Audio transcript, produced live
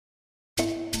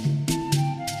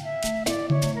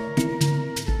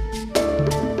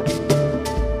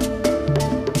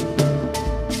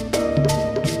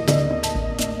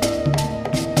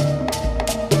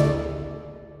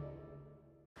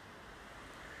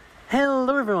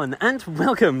Hello everyone and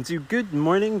welcome to Good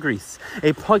Morning Greece,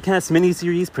 a podcast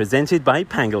mini-series presented by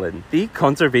Pangolin, the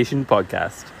conservation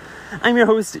podcast. I'm your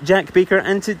host, Jack Baker,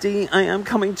 and today I am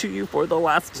coming to you for the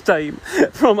last time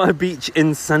from a beach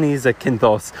in sunny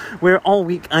Zakynthos, where all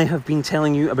week I have been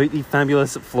telling you about the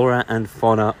fabulous flora and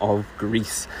fauna of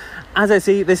Greece. As I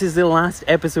say, this is the last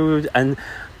episode and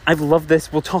I've loved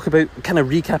this. We'll talk about,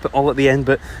 recap it all at the end,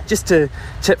 but just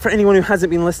for anyone who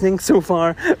hasn't been listening so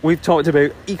far, we've talked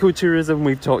about ecotourism,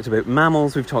 we've talked about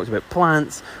mammals, we've talked about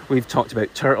plants, we've talked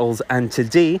about turtles, and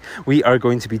today we are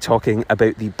going to be talking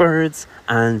about the birds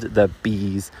and the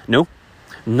bees. No,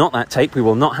 not that type. We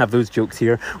will not have those jokes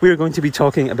here. We are going to be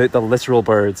talking about the literal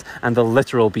birds and the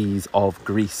literal bees of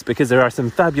Greece, because there are some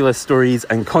fabulous stories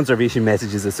and conservation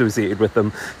messages associated with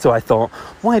them. So I thought,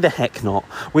 why the heck not?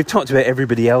 We've talked about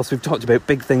everybody else. We've talked about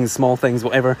big things, small things,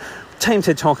 whatever. Time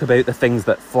to talk about the things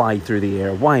that fly through the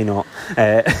air. Why not?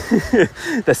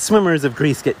 The swimmers of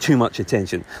Greece get too much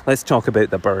attention. Let's talk about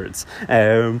the birds.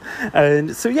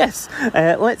 And so yes,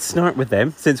 let's start with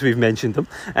them, since we've mentioned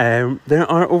them. There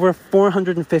are over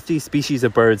 450 species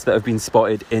of birds that have been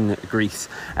spotted in Greece.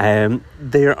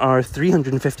 There are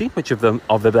 350 which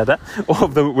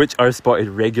are spotted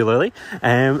regularly.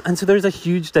 And so there's a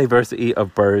huge diversity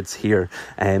of birds here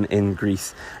in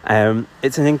Greece.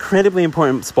 It's an incredibly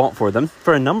important spot for them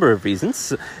for a number of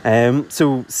reasons.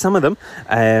 So some of them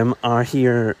are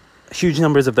here. Huge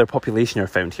numbers of their population are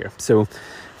found here. So,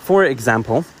 for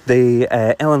example, the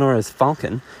Eleonora's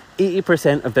falcon,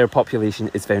 80% of their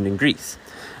population is found in Greece.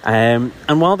 And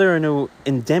while there are no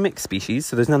endemic species,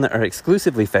 so there's none that are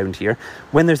exclusively found here,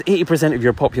 when there's 80% of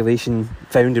your population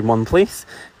found in one place,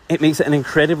 it makes it an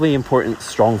incredibly important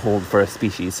stronghold for a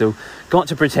species. So got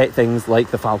to protect things like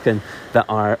the falcon that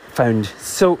are found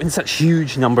in such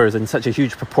huge numbers and such a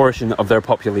huge proportion of their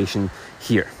population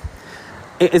here.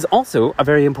 It is also a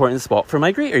very important spot for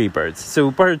migratory birds. So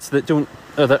birds that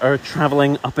are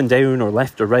travelling up and down or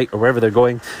left or right or wherever they're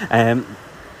going.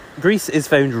 Greece is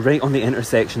found right on the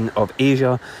intersection of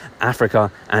Asia,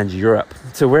 Africa and Europe.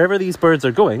 So wherever these birds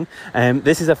are going,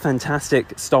 this is a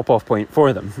fantastic stop-off point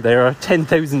for them. There are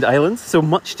 10,000 islands, so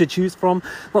much to choose from,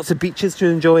 lots of beaches to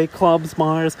enjoy, clubs,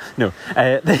 bars. No,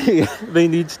 they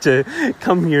need to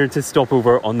come here to stop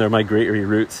over on their migratory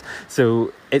routes.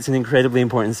 So it's an incredibly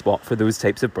important spot for those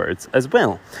types of birds as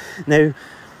well. Now,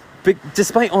 but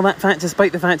despite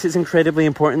the fact it's incredibly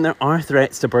important, there are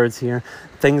threats to birds here.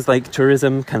 Things like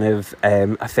tourism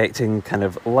affecting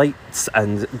lights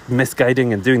and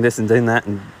misguiding and doing this and doing that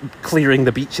and clearing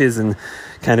the beaches and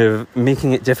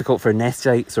making it difficult for nest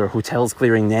sites or hotels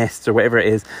clearing nests or whatever it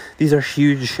is. These are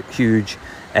huge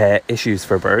issues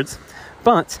for birds.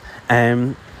 But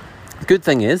good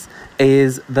thing is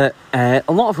that a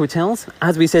lot of hotels,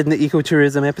 as we said in the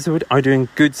ecotourism episode, are doing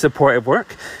good supportive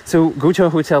work. So go to a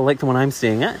hotel like the one I'm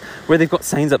staying at, where they've got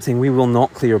signs up saying, we will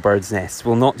not clear birds' nests,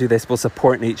 we'll not do this, we'll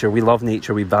support nature, we love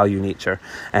nature, we value nature.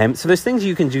 So there's things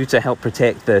you can do to help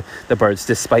protect the birds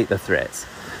despite the threats.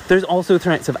 There's also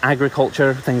threats of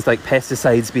agriculture, things like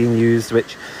pesticides being used,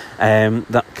 which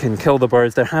that can kill the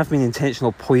birds. There have been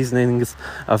intentional poisonings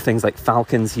of things like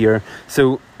falcons here.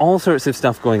 So all sorts of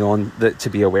stuff going on to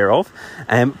be aware of.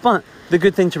 But the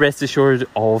good thing to rest assured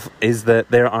of is that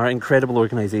there are incredible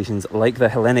organisations like the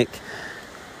Hellenic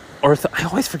I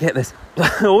always forget this.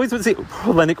 I always would say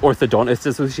Hellenic Orthodontist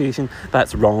Association.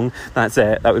 That's wrong.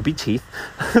 That would be teeth.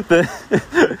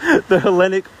 The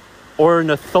Hellenic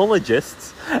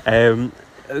Ornithologists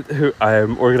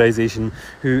organisation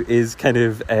who is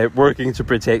working to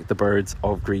protect the birds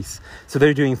of Greece. So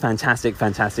they're doing fantastic,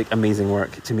 amazing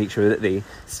work to make sure that they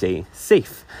stay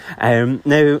safe.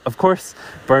 Now, of course,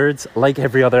 birds, like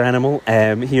every other animal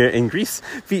here in Greece,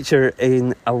 feature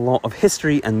in a lot of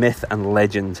history and myth and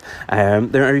legend.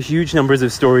 There are huge numbers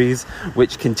of stories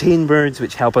which contain birds,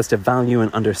 which help us to value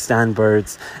and understand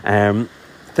birds.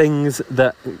 Things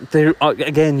that they're,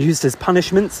 again, used as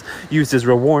punishments, used as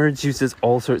rewards, used as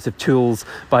all sorts of tools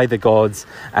by the gods.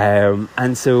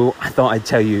 And so I thought I'd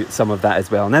tell you some of that as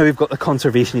well. Now we've got the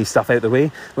conservation-y stuff out of the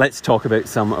way, let's talk about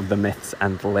some of the myths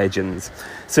and legends.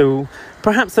 So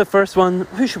perhaps the first one,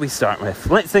 who should we start with?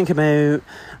 Let's talk about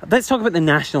the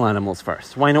national animals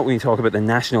first. Why don't we talk about the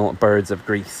national birds of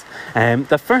Greece?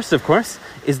 The first, of course,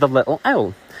 is the little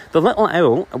owl. The little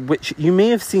owl, which you may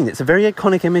have seen, it's a very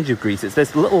iconic image of Greece. It's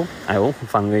this little owl,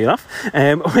 funnily enough,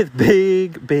 with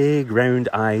big round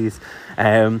eyes,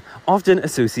 often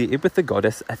associated with the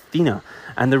goddess Athena.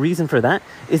 And the reason for that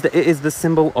is that it is the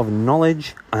symbol of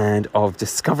knowledge and of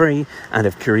discovery and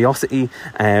of curiosity,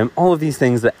 all of these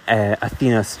things that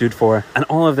Athena stood for, and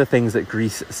all of the things that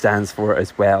Greece stands for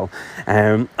as well.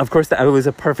 Of course, the owl is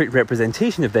a perfect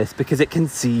representation of this because it can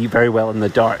see very well in the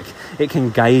dark. It can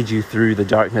guide you through the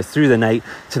darkness, through the night,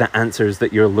 to the answers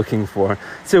that you're looking for.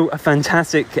 So a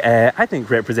fantastic, I think,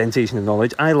 representation of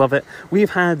knowledge. I love it.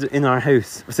 We've had in our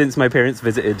house, since my parents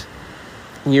visited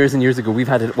years and years ago, we've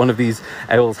had one of these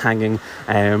owls hanging,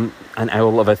 an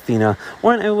owl of Athena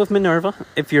or an owl of Minerva,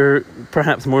 if you're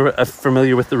perhaps more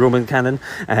familiar with the Roman canon.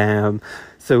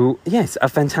 So yes, a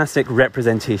fantastic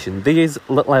representation. These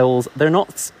little owls, they're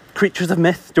not creatures of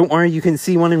myth. Don't worry, you can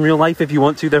see one in real life if you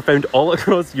want to. They're found all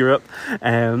across Europe.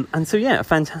 And so yeah, a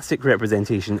fantastic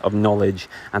representation of knowledge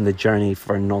and the journey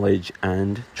for knowledge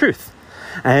and truth.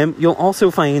 You'll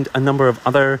also find a number of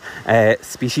other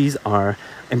species are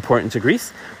important to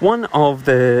Greece. One of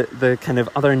the kind of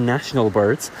other national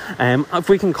birds, if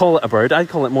we can call it a bird, I'd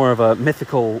call it more of a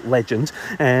mythical legend,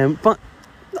 but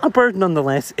a bird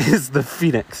nonetheless, is the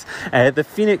phoenix. The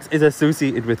phoenix is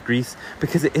associated with Greece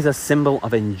because it is a symbol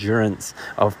of endurance,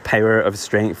 of power, of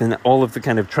strength, and all of the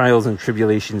kind of trials and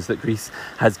tribulations that Greece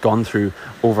has gone through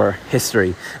over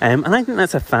history. And I think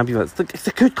that's it's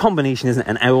a good combination, isn't it?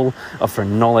 An owl for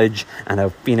knowledge and a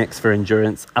phoenix for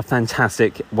endurance. A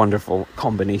fantastic, wonderful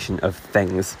combination of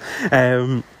things.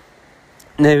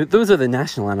 Now, those are the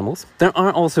national animals. There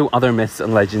are also other myths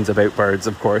and legends about birds,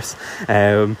 of course.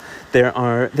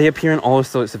 They appear in all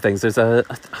sorts of things. There's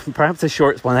perhaps a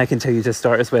short one I can tell you to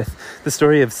start us with. The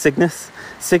story of Cygnus.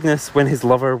 Cygnus, when his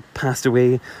lover passed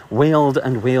away, wailed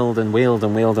and wailed and wailed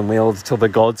and wailed and wailed till the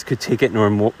gods could take it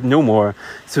no more.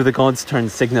 So the gods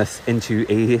turned Cygnus into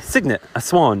a cygnet, a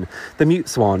swan, the mute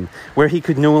swan, where he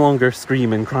could no longer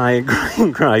scream and cry and cry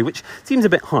and cry, which seems a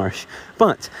bit harsh.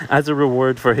 But as a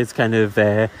reward for his kind of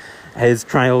his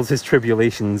trials, his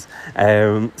tribulations,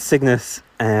 Cygnus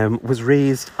was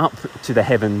raised up to the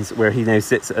heavens, where he now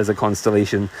sits as a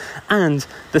constellation. And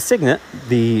the cygnet,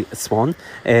 the swan,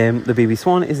 the baby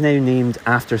swan, is now named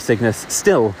after Cygnus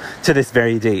still to this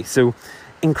very day. So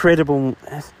incredible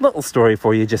little story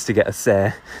for you just to get us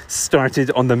started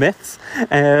on the myths.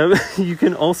 You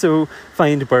can also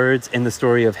find birds in the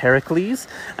story of Heracles.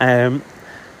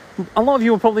 A lot of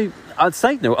you will probably,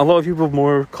 side note, a lot of you will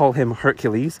more call him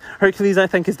Hercules. Hercules, I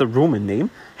think, is the Roman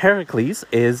name. Heracles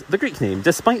is the Greek name,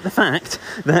 despite the fact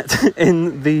that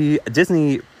in the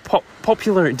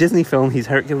popular Disney film, he's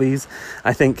Hercules.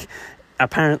 I think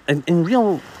apparently in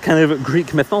real kind of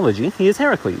Greek mythology, he is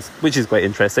Heracles, which is quite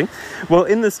interesting. Well,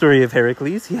 in the story of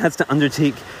Heracles, he has to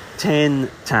undertake 10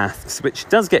 tasks, which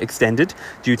does get extended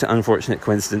due to unfortunate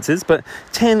coincidences, but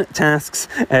 10 tasks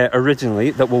originally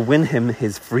that will win him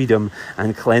his freedom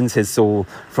and cleanse his soul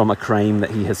from a crime that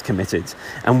he has committed.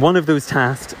 And one of those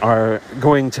tasks are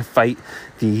going to fight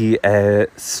the,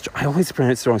 I always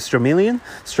pronounce it wrong,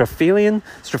 Straphalian,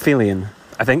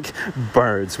 I think,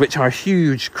 birds, which are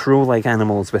huge crow-like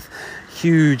animals with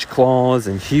huge claws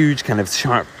and huge kind of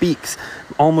sharp beaks,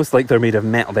 almost like they're made of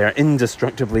metal. They're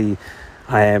indestructibly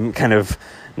kind of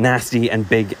nasty and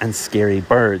big and scary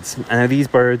birds. And these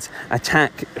birds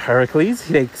attack Heracles.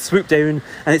 They swoop down,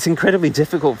 and it's incredibly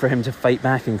difficult for him to fight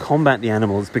back and combat the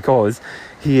animals because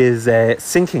he is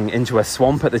sinking into a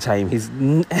swamp at the time. He's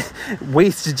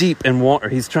waist deep in water.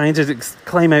 He's trying to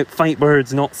climb out, fight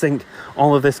birds, not sink.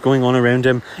 All of this going on around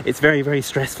him. It's very, very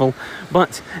stressful.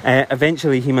 But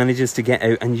eventually he manages to get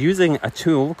out, and using a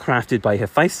tool crafted by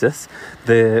Hephaestus,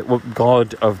 the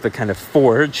god of the kind of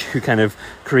forge, who kind of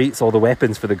creates all the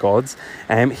weapons for the gods,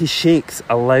 he shakes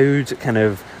a loud kind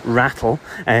of rattle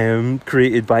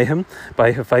created by him,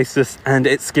 by Hephaestus, and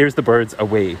it scares the birds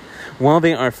away. While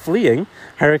they are fleeing,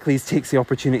 Heracles takes the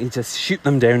opportunity to shoot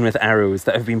them down with arrows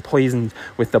that have been poisoned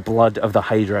with the blood of the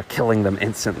Hydra, killing them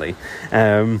instantly.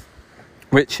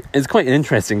 Which is quite an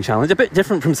interesting challenge, a bit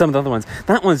different from some of the other ones.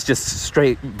 That one's just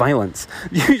straight violence.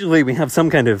 Usually we have some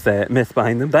kind of myth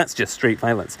behind them. That's just straight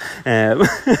violence.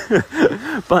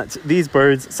 But these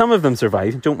birds, some of them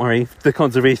survive. Don't worry, the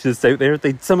conservationists out there,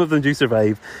 some of them do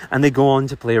survive. And they go on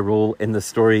to play a role in the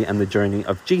story and the journey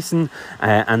of Jason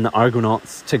and the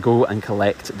Argonauts to go and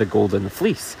collect the Golden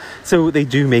Fleece. So they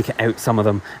do make it out, some of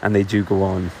them, and they do go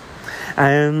on.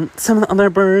 Some of the other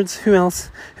birds, who else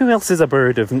is a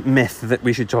bird of myth that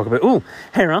we should talk about? Oh,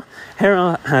 Hera.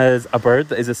 Hera has a bird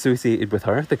that is associated with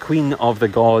her, the queen of the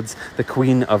gods, the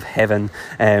queen of heaven.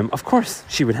 Of course,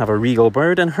 she would have a regal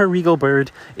bird, and her regal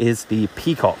bird is the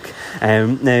peacock.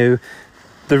 Now,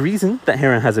 the reason that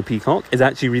Hera has a peacock is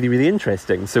actually really, really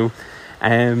interesting. So,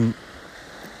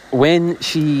 when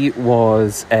she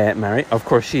was married, of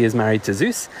course she is married to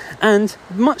Zeus, and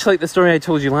much like the story I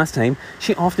told you last time,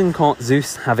 she often caught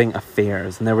Zeus having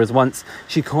affairs. And there was once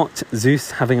she caught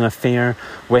Zeus having an affair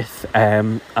with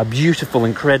a beautiful,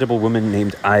 incredible woman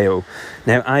named Io.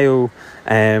 Now, Io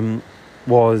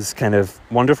was kind of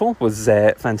wonderful, was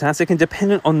fantastic, and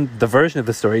dependent on the version of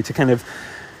the story, to kind of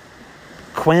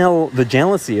quell the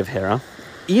jealousy of Hera,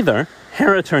 either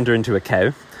Hera turned her into a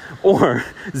cow, or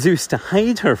Zeus, to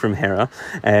hide her from Hera,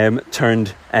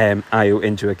 turned Io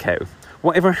into a cow.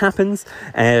 Whatever happens,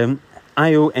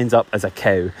 Io ends up as a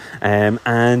cow.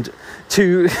 And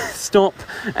to stop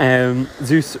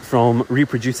Zeus from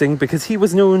reproducing, because he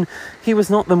was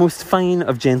not the most fine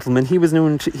of gentlemen. He was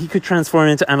known he could transform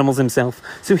into animals himself,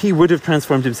 so he would have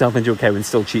transformed himself into a cow and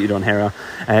still cheated on Hera.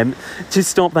 To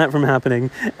stop that from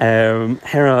happening,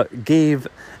 Hera gave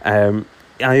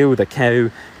Io the cow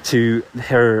to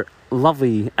her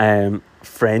lovely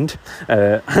friend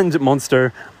and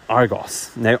monster Argos.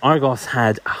 Now, Argos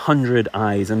had 100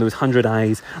 eyes, and those 100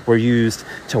 eyes were used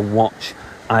to watch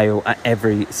Io at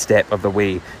every step of the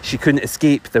way. She couldn't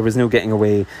escape. There was no getting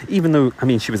away, even though, I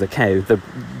mean, she was a cow.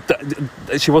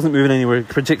 She wasn't moving anywhere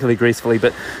particularly gracefully,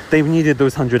 but they needed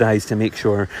those 100 eyes to make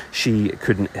sure she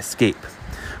couldn't escape.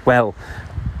 Well,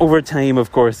 over time,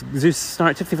 of course, Zeus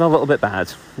started to feel a little bit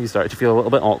bad. He started to feel a little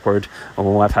bit awkward.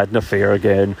 Oh, I've had an affair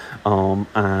again.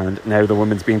 And now the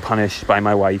woman's being punished by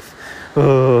my wife.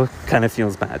 Oh, kind of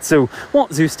feels bad. So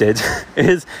what Zeus did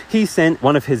is he sent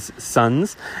one of his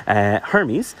sons,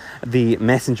 Hermes, the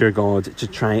messenger god, to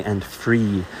try and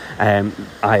free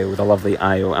Io, the lovely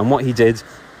Io. And what he did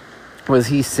was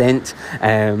he sent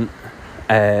Hermes,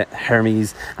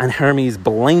 and Hermes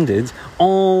blinded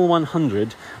all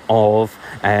 100 of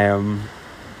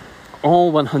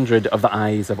the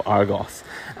eyes of Argos,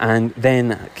 and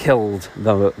then killed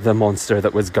the monster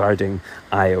that was guarding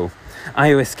Io.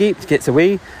 Io escaped, gets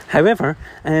away. However,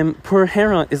 poor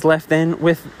Hera is left then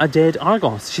with a dead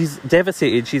Argos. She's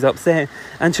devastated, she's upset,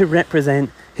 and to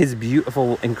represent his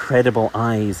beautiful, incredible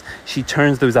eyes, she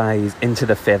turns those eyes into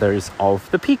the feathers of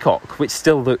the peacock, which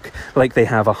still look like they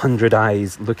have 100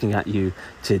 eyes looking at you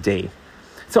today.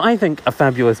 So I think a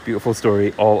fabulous, beautiful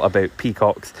story all about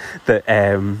peacocks, that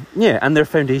and their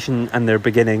foundation and their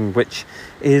beginning, which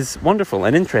is wonderful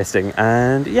and interesting.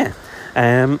 And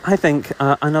I think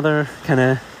another kind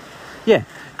of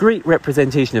great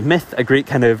representation of myth, a great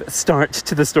kind of start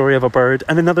to the story of a bird,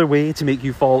 and another way to make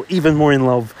you fall even more in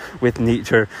love with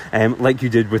nature, like you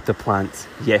did with the plants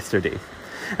yesterday.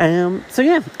 I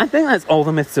think that's all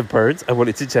the myths of birds I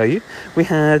wanted to tell you. We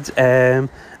had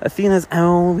Athena's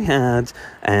owl, we had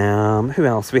who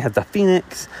else? We had the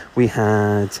phoenix, we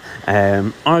had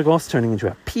Argos turning into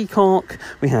a peacock,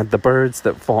 we had the birds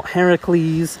that fought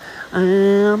Heracles.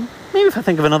 Maybe if I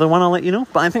think of another one, I'll let you know,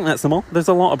 but I think that's them all. There's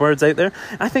a lot of birds out there.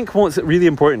 I think what's really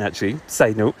important, actually,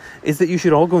 side note, is that you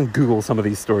should all go and Google some of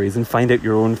these stories and find out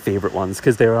your own favourite ones,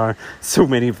 because there are so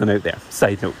many of them out there.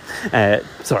 Side note.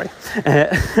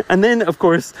 And then, of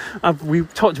course,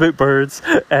 we've talked about birds.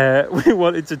 We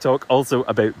wanted to talk also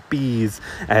about bees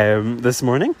this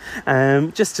morning,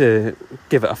 just to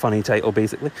give it a funny title,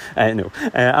 basically.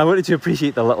 I wanted to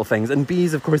appreciate the little things, and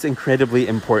bees, of course, incredibly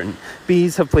important.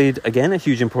 Bees have played, again, a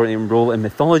huge important role in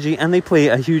mythology, and they play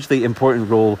a hugely important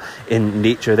role in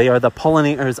nature. They are the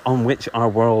pollinators on which our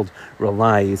world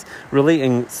relies.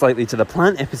 Relating slightly to the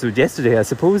plant episode yesterday, I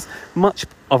suppose, much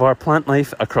of our plant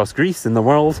life across Greece and the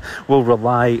world will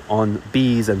rely on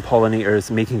bees and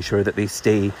pollinators, making sure that they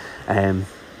stay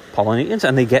pollinated,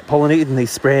 and they get pollinated, and they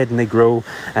spread, and they grow,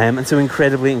 and so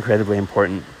incredibly, incredibly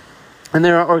important. And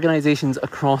there are organisations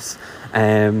across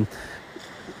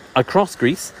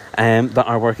Greece that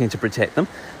are working to protect them.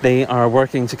 They are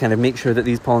working to kind of make sure that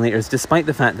these pollinators, despite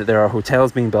the fact that there are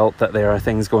hotels being built, that there are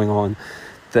things going on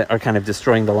that are kind of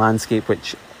destroying the landscape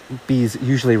which bees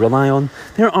usually rely on,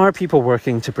 there are people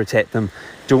working to protect them.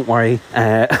 Don't worry.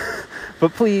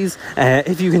 But please,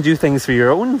 if you can do things for your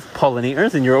own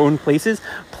pollinators in your own places,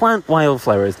 plant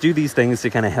wildflowers. Do these things to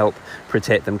kind of help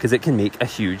protect them, because it can make a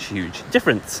huge, huge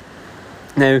difference.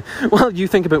 Now, while you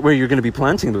think about where you're going to be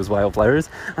planting those wildflowers,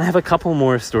 I have a couple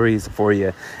more stories for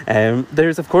you.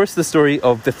 There's, of course, the story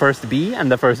of the first bee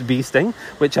and the first bee sting,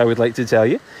 which I would like to tell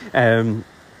you.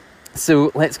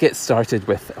 So let's get started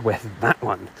with that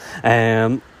one.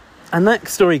 And that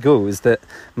story goes that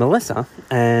Melissa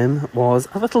was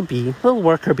a little bee, little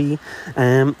worker bee,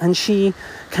 and she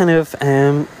kind of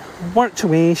worked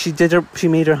away. She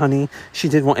made her honey. She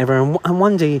did whatever. And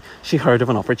one day she heard of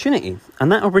an opportunity.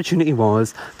 And that opportunity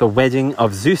was the wedding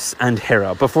of Zeus and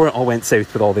Hera. Before it all went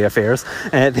south with all the affairs,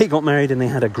 they got married and they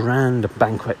had a grand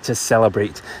banquet to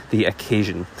celebrate the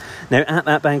occasion. Now, at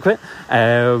that banquet,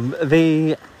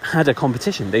 they had a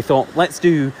competition. They thought, let's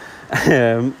do,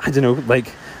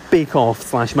 Bake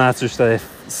Off /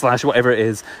 MasterChef / whatever it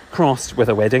is, crossed with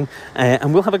a wedding,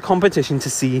 and we'll have a competition to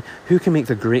see who can make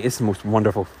the greatest, most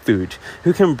wonderful food,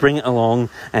 who can bring it along,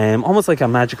 almost like a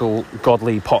magical,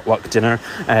 godly potluck dinner,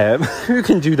 who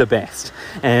can do the best.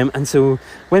 And so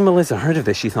when Melissa heard of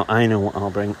this, she thought, I know what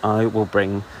I'll bring. I will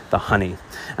bring the honey.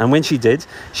 And when she did,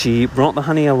 she brought the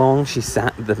honey along. She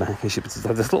sat at the back, and she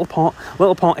had this little pot.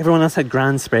 Everyone else had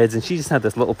grand spreads, and she just had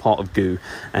this little pot of goo,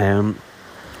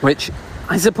 which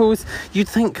I suppose you'd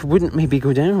think wouldn't maybe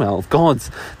go down well. Gods,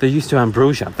 they're used to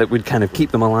ambrosia that would kind of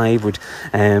keep them alive, would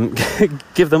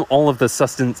give them all of the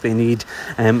sustenance they need.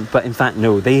 But in fact,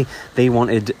 no, they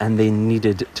wanted and they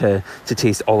needed to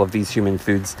taste all of these human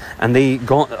foods. And they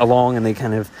got along and they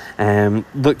kind of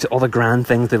looked at all the grand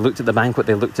things. They looked at the banquet.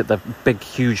 They looked at the big,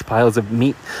 huge piles of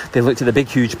meat. They looked at the big,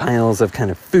 huge piles of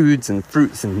kind of foods and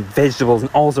fruits and vegetables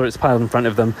and all sorts piled in front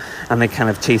of them. And they kind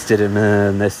of tasted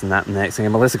and this and that and the next thing.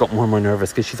 And Melissa got more and more nervous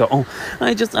because she thought, oh,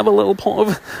 I just have a little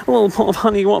pot of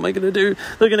honey. What am I going to do?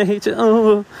 They're going to hate it.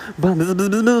 Oh,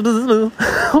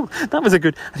 that was a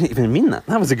good, I didn't even mean that.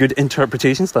 That was a good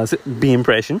interpretation / B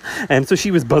impression. So she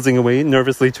was buzzing away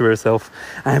nervously to herself.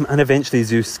 And eventually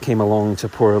Zeus came along to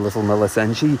poor little Melissa,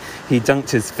 and he dunked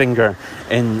his finger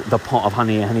in the pot of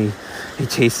honey and he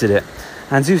tasted it.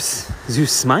 And Zeus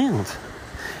smiled.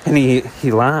 And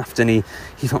he laughed and he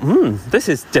thought, this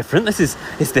is different. Is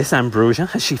this ambrosia?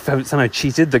 Has she somehow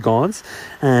cheated the gods?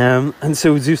 And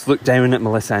so Zeus looked down at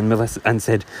Melissa and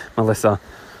said, Melissa,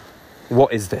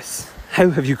 what is this?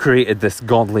 How have you created this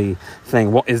godly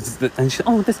thing? What is that? And she said,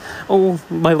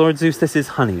 my Lord Zeus, this is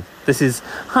honey. This is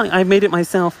honey. I made it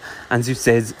myself. And Zeus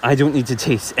says, I don't need to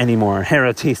taste anymore.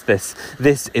 Hera, taste this.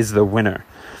 This is the winner.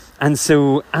 And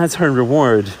so, as her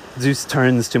reward, Zeus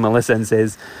turns to Melissa and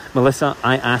says, Melissa,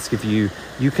 I ask of you,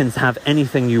 you can have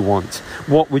anything you want.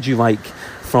 What would you like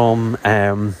from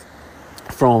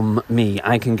me?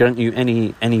 I can grant you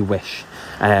any wish.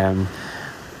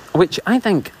 Which I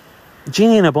think,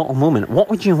 genie in a bottle moment, what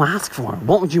would you ask for?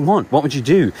 What would you want? What would you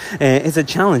do? It's a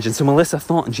challenge. And so Melissa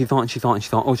thought, what do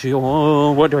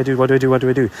I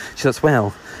do? She thought,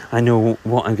 well, I know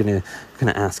what I'm gonna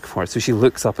ask for. So she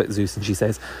looks up at Zeus and she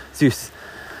says, Zeus,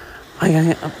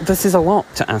 I this is a lot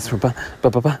to ask for, but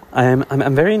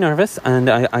I'm very nervous, and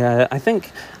I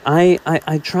think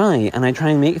I try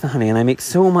and make the honey, and I make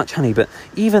so much honey, but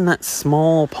even that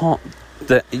small pot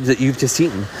that you've just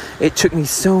eaten, it took me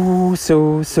so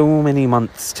many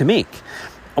months to make.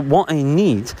 What I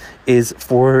need is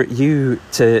for you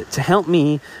to help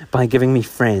me by giving me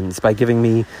friends, by giving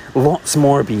me lots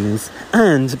more bees,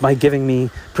 and by giving me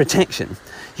protection.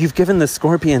 You've given the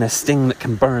scorpion a sting that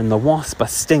can burn, the wasp a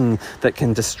sting that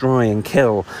can destroy and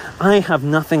kill. I have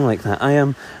nothing like that. I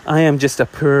am just a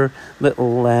poor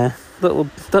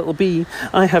little bee.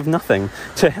 I have nothing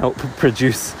to help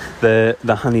produce the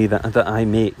honey that I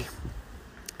make.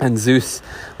 And Zeus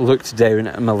looked down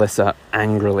at Melissa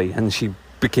angrily, and she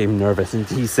became nervous, and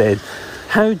he said,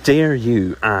 how dare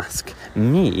you ask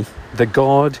me, the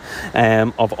god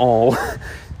of all,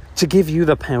 to give you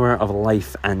the power of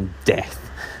life and death?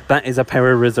 That is a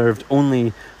power reserved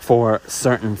only for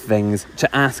certain things.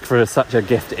 To ask for such a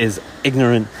gift is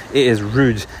ignorant, it is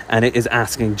rude, and it is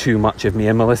asking too much of me.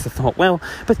 And Melissa thought, well,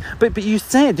 but you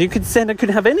said I could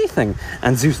have anything.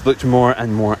 And Zeus looked more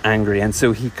and more angry, and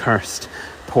so he cursed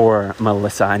poor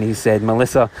Melissa, and he said,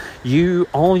 Melissa,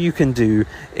 all you can do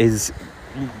is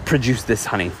produce this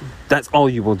honey. That's all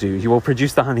you will do. You will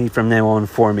produce the honey from now on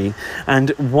for me, and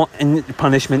what in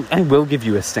punishment, I will give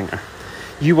you a stinger.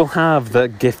 You will have the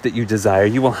gift that you desire.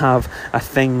 You will have a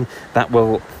thing that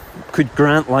could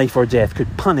grant life or death,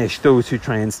 could punish those who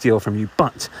try and steal from you.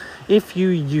 But if you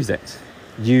use it,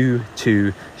 you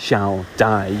too shall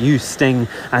die. You sting,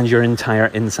 and your entire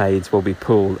insides will be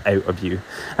pulled out of you.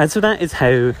 And so that is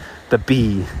how the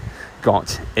bee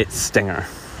got its stinger.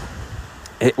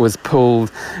 It was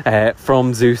pulled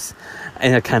from Zeus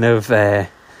in a kind of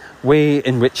way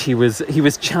in which he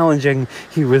was challenging.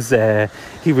 He was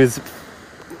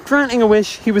granting a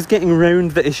wish. He was getting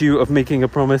around the issue of making a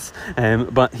promise,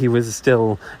 but he was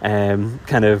still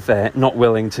not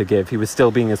willing to give. He was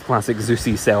still being his classic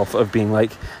Zeusy self of being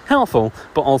like helpful,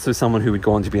 but also someone who would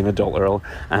go on to be an adulterer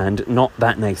and not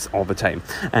that nice all the time.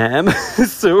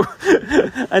 So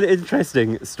an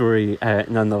interesting story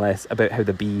nonetheless about how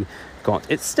the bee got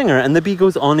its stinger. And the bee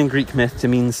goes on in Greek myth to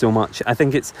mean so much. I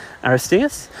think it's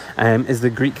Aristeus is the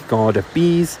Greek god of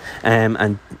bees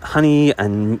and honey,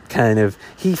 and kind of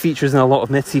he features in a lot of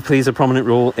myths. He plays a prominent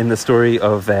role in the story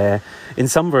of in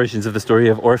some versions of the story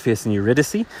of Orpheus and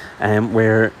Eurydice,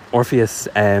 where Orpheus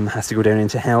has to go down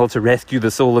into hell to rescue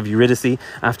the soul of Eurydice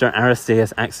after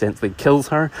Aristeus accidentally kills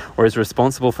her or is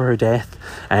responsible for her death.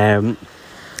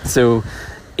 So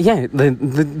yeah,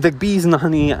 the bees and the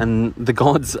honey and the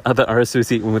gods that are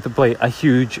associated with it play a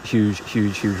huge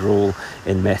role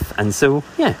in myth. And so,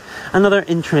 yeah, another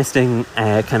interesting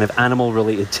kind of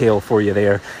animal-related tale for you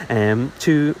there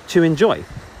to enjoy.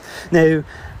 Now,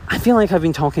 I feel like I've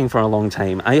been talking for a long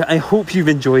time. I hope you've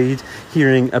enjoyed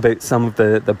hearing about some of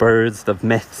the birds, the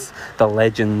myths, the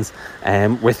legends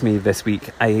with me this week.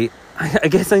 I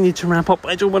guess I need to wrap up.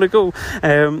 I don't want to go.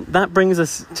 That brings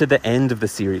us to the end of the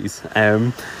series.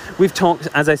 We've talked,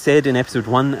 as I said, in episode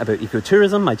 1 about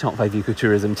ecotourism, my top 5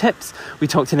 ecotourism tips. We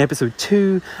talked in episode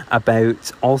 2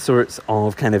 about all sorts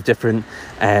of kind of different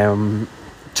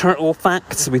turtle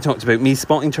facts. We talked about me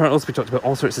spotting turtles. We talked about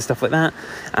all sorts of stuff like that.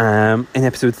 In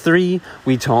episode 3,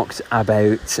 we talked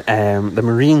about the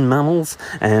marine mammals,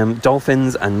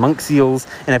 dolphins and monk seals.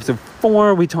 In episode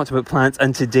 4, we talked about plants.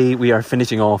 And today we are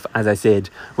finishing off, as I said,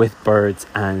 with birds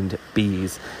and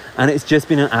bees. And it's just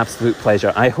been an absolute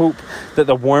pleasure. I hope that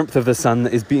the warmth of the sun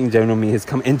that is beating down on me has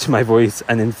come into my voice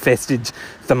and infested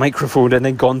the microphone and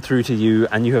then gone through to you,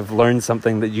 and you have learned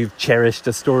something, that you've cherished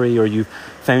a story, or you've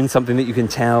found something that you can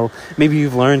tell. Maybe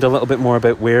you've learned a little bit more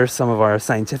about where some of our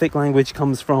scientific language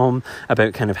comes from,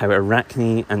 about kind of how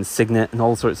arachne and cygnet and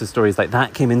all sorts of stories like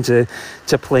that came into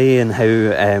play, and how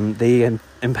they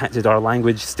impacted our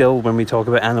language still when we talk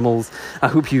about animals. I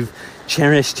hope you've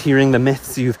cherished hearing the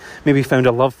myths. You've maybe found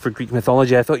a love for Greek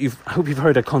mythology. I hope you've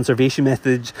heard a conservation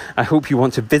message. I hope you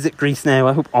want to visit Greece now.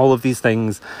 I hope all of these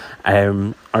things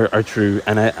are true.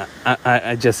 And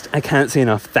I can't say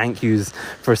enough thank yous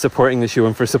for supporting the show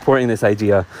and for supporting this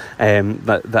idea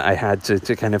that I had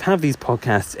to kind of have these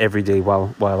podcasts every day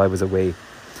while I was away.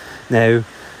 Now,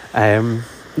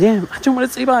 yeah, I don't want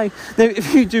to say bye. Now,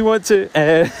 if you do want to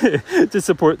to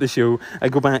support the show, I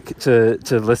go back to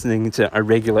listening to our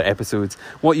regular episodes.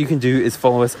 What you can do is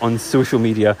follow us on social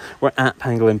media. We're at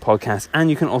Pangolin Podcast, and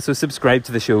you can also subscribe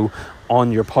to the show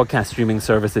on your podcast streaming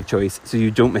service of choice, so you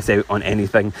don't miss out on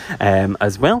anything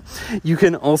as well. You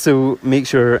can also make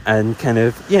sure and kind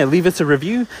of, leave us a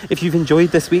review. If you've enjoyed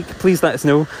this week, please let us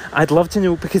know. I'd love to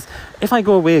know, because if I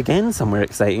go away again somewhere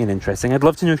exciting and interesting, I'd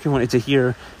love to know if you wanted to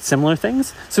hear similar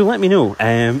things. So let me know.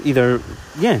 Either,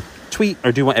 tweet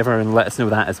or do whatever and let us know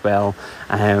that as well.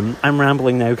 I'm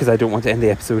rambling now because I don't want to end the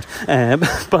episode.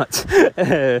 But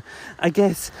I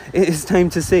guess it is time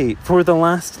to say, for the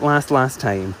last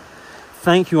time,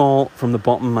 thank you all from the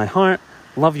bottom of my heart.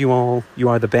 Love you all. You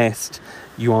are the best.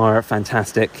 You are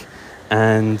fantastic.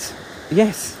 And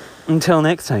yes, until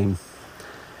next time,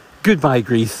 goodbye,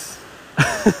 Greece.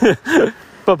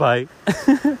 Bye-bye.